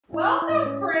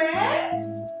Welcome,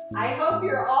 friends! I hope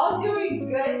you're all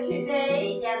doing good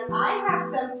today, and I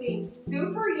have something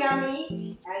super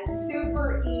yummy and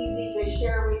super easy to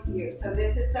share with you. So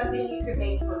this is something you can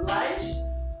make for lunch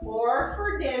or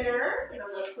for dinner. And I'm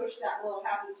going to push that little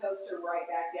happy toaster right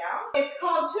back down. It's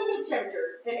called Tuna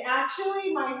Tempters, and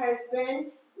actually my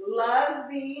husband loves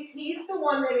these. He's the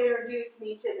one that introduced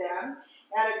me to them,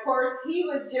 and of course he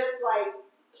was just like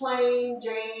plain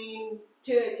Jane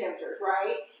Tuna Tempters,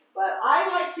 right? But I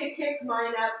like to kick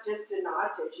mine up just a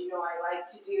notch, as you know I like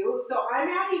to do. So I'm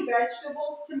adding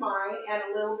vegetables to mine and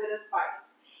a little bit of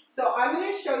spice. So I'm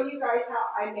going to show you guys how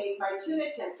I make my Tuna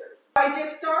Tempters. I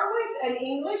just start with an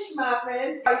English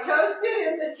muffin. I toast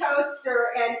it in the toaster,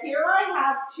 and here I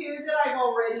have two that I've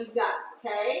already done,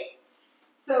 okay?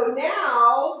 So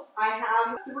now I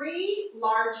have 3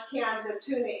 large cans of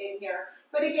tuna in here.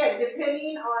 But again,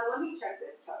 depending on, let me check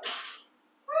this toast.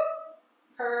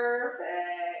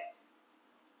 Perfect.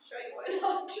 Show you what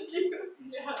not to do.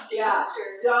 Yeah.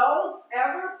 Don't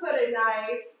ever put a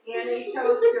knife in a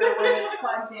toaster when it's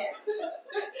plugged in.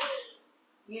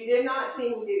 You did not see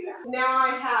me do that. Now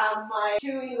I have my 2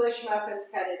 English muffins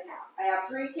cut in half. I have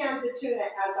 3 cans of tuna,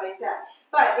 as I said.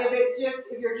 But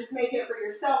if you're just making it for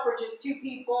yourself or just 2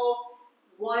 people,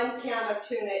 1 can of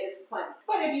tuna is plenty.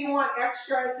 But if you want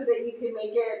extra so that you can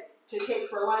make it to take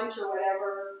for lunch or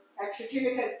whatever, extra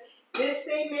tuna, because this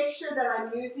same mixture that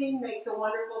I'm using makes a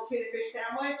wonderful tuna fish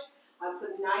sandwich on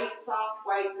some nice soft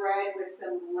white bread with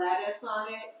some lettuce on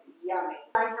it. Yummy.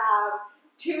 I have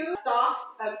 2 stalks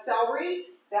of celery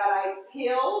that I've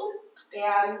peeled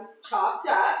and chopped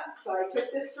up. So I took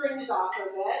the strings off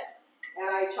of it and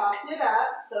I chopped it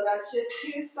up. So that's just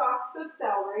 2 stalks of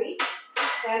celery.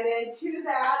 And then to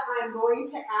that, I'm going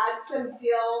to add some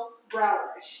dill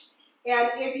relish.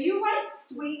 And if you like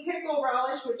sweet pickle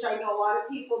relish, which I know a lot of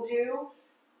people do,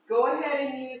 go ahead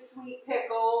and use sweet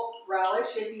pickle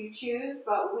relish if you choose,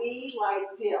 but we like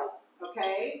dill,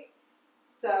 okay?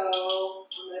 So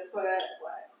I'm going to put,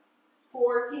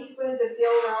 4 teaspoons of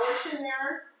dill relish in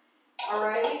there, all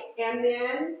right? And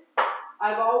then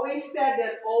I've always said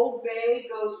that Old Bay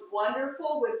goes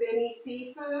wonderful with any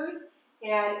seafood,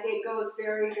 and it goes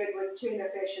very good with tuna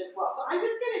fish as well. So I'm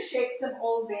just going to shake some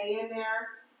Old Bay in there,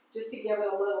 just to give it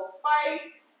a little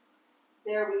spice.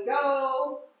 There we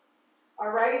go.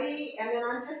 Alrighty, and then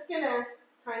I'm just gonna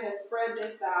kind of spread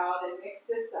this out and mix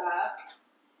this up.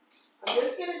 I'm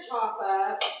just gonna chop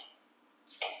up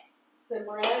some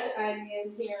red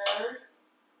onion here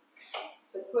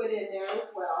to put in there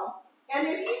as well. And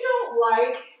if you don't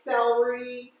like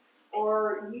celery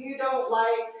or you don't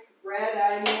like red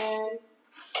onion,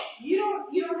 you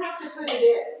don't have to put it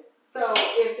in. So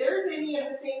if there's any of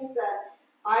the things that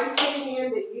I'm putting in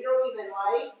that you don't even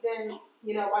like, then,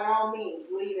 by all means,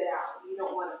 leave it out. You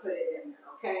don't want to put it in there,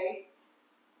 okay?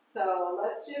 So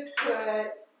let's just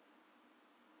put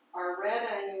our red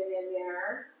onion in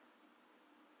there.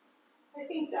 I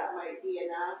think that might be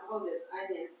enough. Oh, this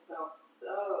onion smells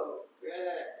so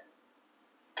good.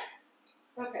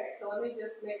 Okay, so let me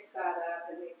just mix that up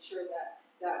and make sure that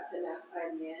that's enough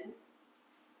onion.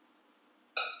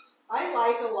 I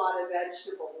like a lot of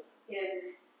vegetables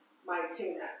in my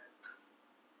tuna,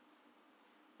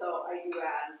 so I do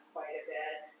add quite a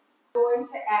bit. I'm going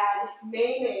to add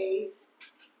mayonnaise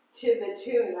to the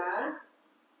tuna,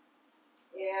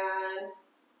 and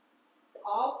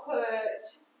I'll put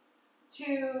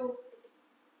 2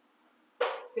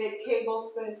 big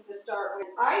tablespoons to start with.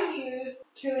 I use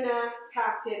tuna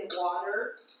packed in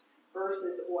water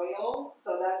versus oil,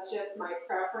 so that's just my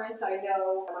preference. I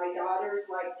know my daughters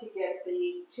like to get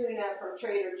the tuna from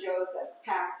Trader Joe's that's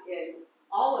packed in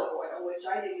olive oil, which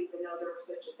I didn't even know there was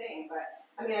such a thing. But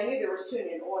I mean, I knew there was tuna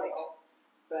in oil,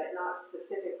 but not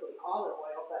specifically olive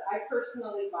oil. But I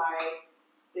personally buy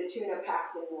the tuna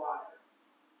packed in water.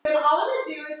 Then all I'm going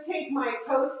to do is take my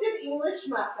toasted English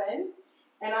muffin,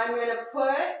 and I'm going to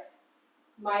put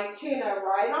my tuna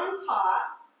right on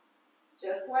top,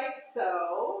 just like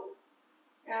so.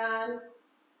 And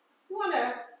you want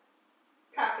to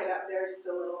pack it up there just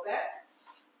a little bit.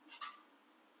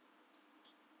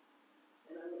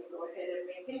 And I'm going to go ahead and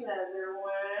make another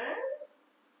one.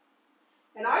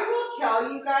 And I will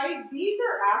tell you guys, these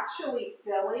are actually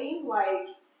filling. Like,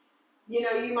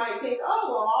 you might think, oh,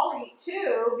 well, I'll eat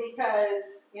 2 because,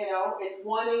 it's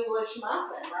 1 English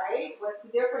muffin, right? What's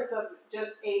the difference of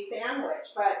just a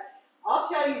sandwich? But I'll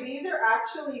tell you, these are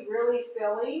actually really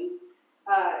filling.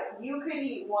 You could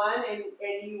eat 1 and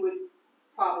you would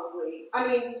probably, I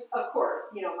mean, of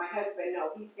course, my husband,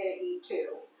 no, he's going to eat 2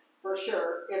 for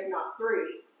sure, if not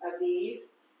 3 of these.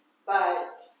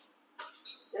 But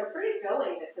they're pretty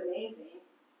filling. It's amazing.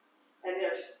 And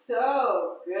they're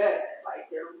so good. Like,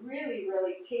 they're really,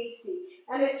 really tasty.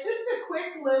 And it's just a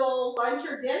quick little lunch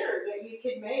or dinner that you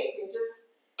can make and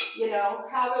just, you know,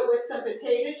 have it with some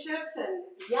potato chips and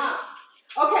yum.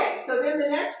 Okay, so then the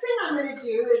next thing I'm going to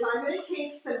do is I'm going to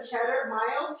take some cheddar,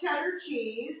 mild cheddar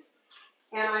cheese,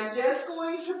 and I'm just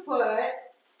going to put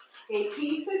a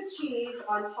piece of cheese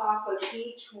on top of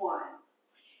each one.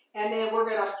 And then we're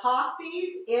going to pop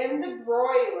these in the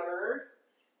broiler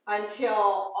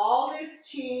until all this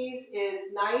cheese is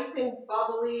nice and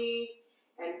bubbly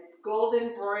and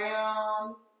golden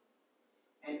brown.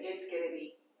 And it's going to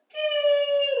be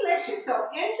delicious. So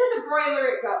into the broiler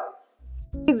it goes.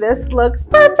 This looks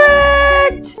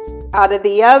perfect. Out of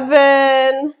the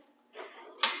oven.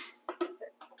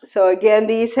 So again,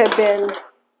 these have been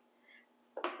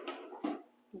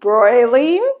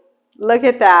broiling. Look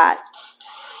at that.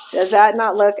 Does that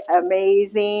not look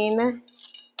amazing?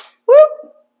 Whoop.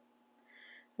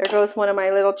 There goes one of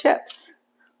my little chips.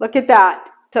 Look at that.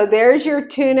 So there's your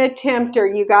tuna tempter.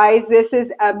 You guys, this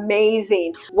is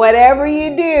amazing. Whatever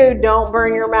you do, don't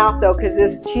burn your mouth though, because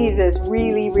this cheese is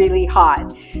really, really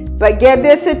hot. But give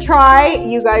this a try.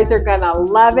 You guys are gonna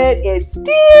love it. It's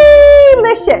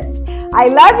delicious. I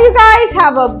love you guys.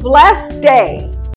 Have a blessed day.